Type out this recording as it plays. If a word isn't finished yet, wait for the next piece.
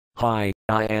Hi,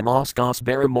 I am Oscar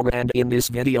Sperm, and in this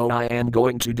video I am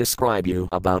going to describe you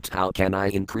about how can I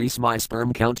increase my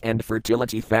sperm count and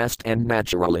fertility fast and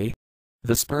naturally.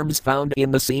 The sperms found in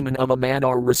the semen of a man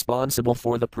are responsible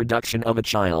for the production of a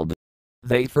child.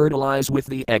 They fertilize with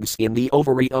the eggs in the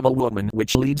ovary of a woman,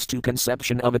 which leads to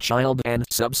conception of a child, and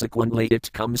subsequently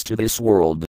it comes to this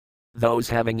world. Those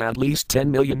having at least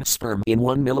 10 million sperm in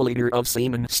 1 milliliter of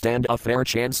semen stand a fair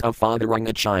chance of fathering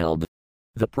a child.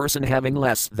 The person having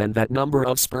less than that number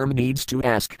of sperm needs to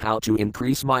ask how to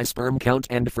increase my sperm count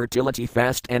and fertility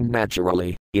fast and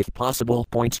naturally. If possible,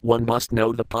 one must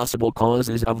know the possible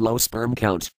causes of low sperm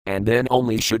count, and then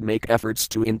only should make efforts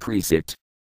to increase it.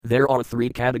 There are 3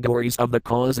 categories of the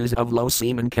causes of low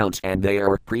semen count, and they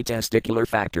are pretesticular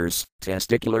factors,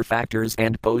 testicular factors,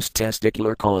 and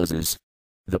post-testicular causes.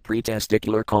 The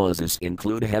pretesticular causes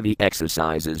include heavy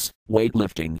exercises,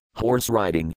 weightlifting, horse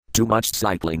riding, too much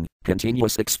cycling,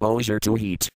 continuous exposure to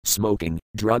heat, smoking,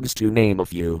 drugs, to name a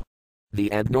few.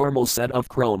 The abnormal set of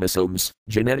chromosomes,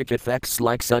 genetic effects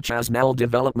such as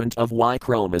maldevelopment of Y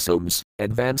chromosomes,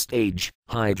 advanced age,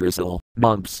 hydrocele,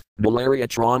 mumps, malaria,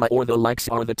 trauma, or the likes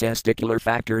are the testicular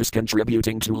factors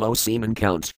contributing to low semen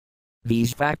count.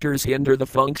 These factors hinder the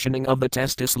functioning of the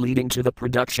testis, leading to the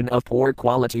production of poor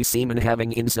quality semen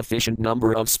having insufficient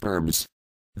number of sperms.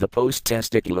 The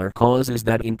post-testicular causes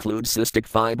that include cystic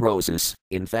fibrosis,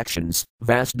 infections,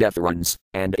 vas deferens,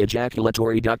 and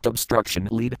ejaculatory duct obstruction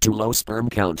lead to low sperm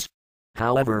count.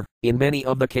 However, in many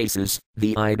of the cases,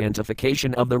 the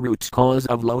identification of the root cause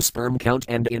of low sperm count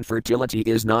and infertility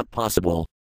is not possible.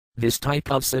 This type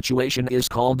of situation is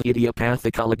called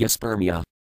idiopathic oligospermia.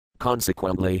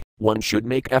 Consequently, one should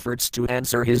make efforts to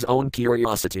answer his own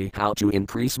curiosity how to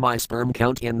increase my sperm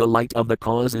count in the light of the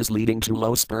causes leading to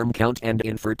low sperm count and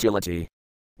infertility.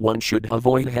 One should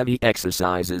avoid heavy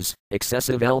exercises,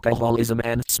 excessive alcoholism,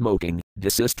 and smoking,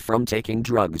 desist from taking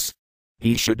drugs.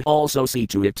 He should also see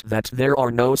to it that there are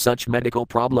no such medical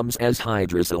problems as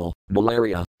hydrocele,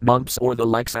 malaria, mumps, or the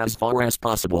likes as far as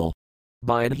possible.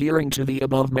 By adhering to the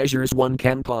above measures, one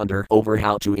can ponder over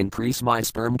how to increase my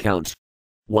sperm count.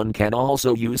 One can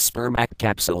also use Sperm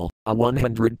capsule, a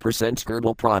 100%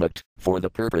 herbal product, for the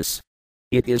purpose.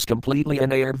 It is completely an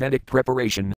Ayurvedic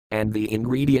preparation, and the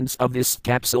ingredients of this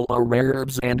capsule are rare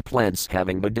herbs and plants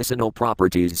having medicinal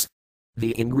properties.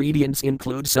 The ingredients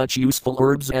include such useful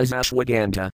herbs as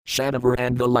ashwagandha, shanavar,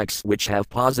 and the likes, which have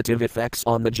positive effects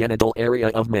on the genital area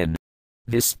of men.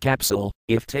 This capsule,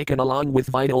 if taken along with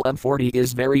Vital M40,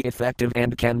 is very effective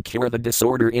and can cure the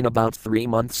disorder in about 3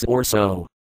 months or so.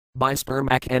 Buy Sperm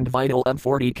and Vital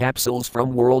M40 capsules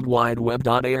from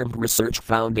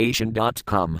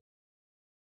worldwideweb.ayurvedaresearchfoundation.com.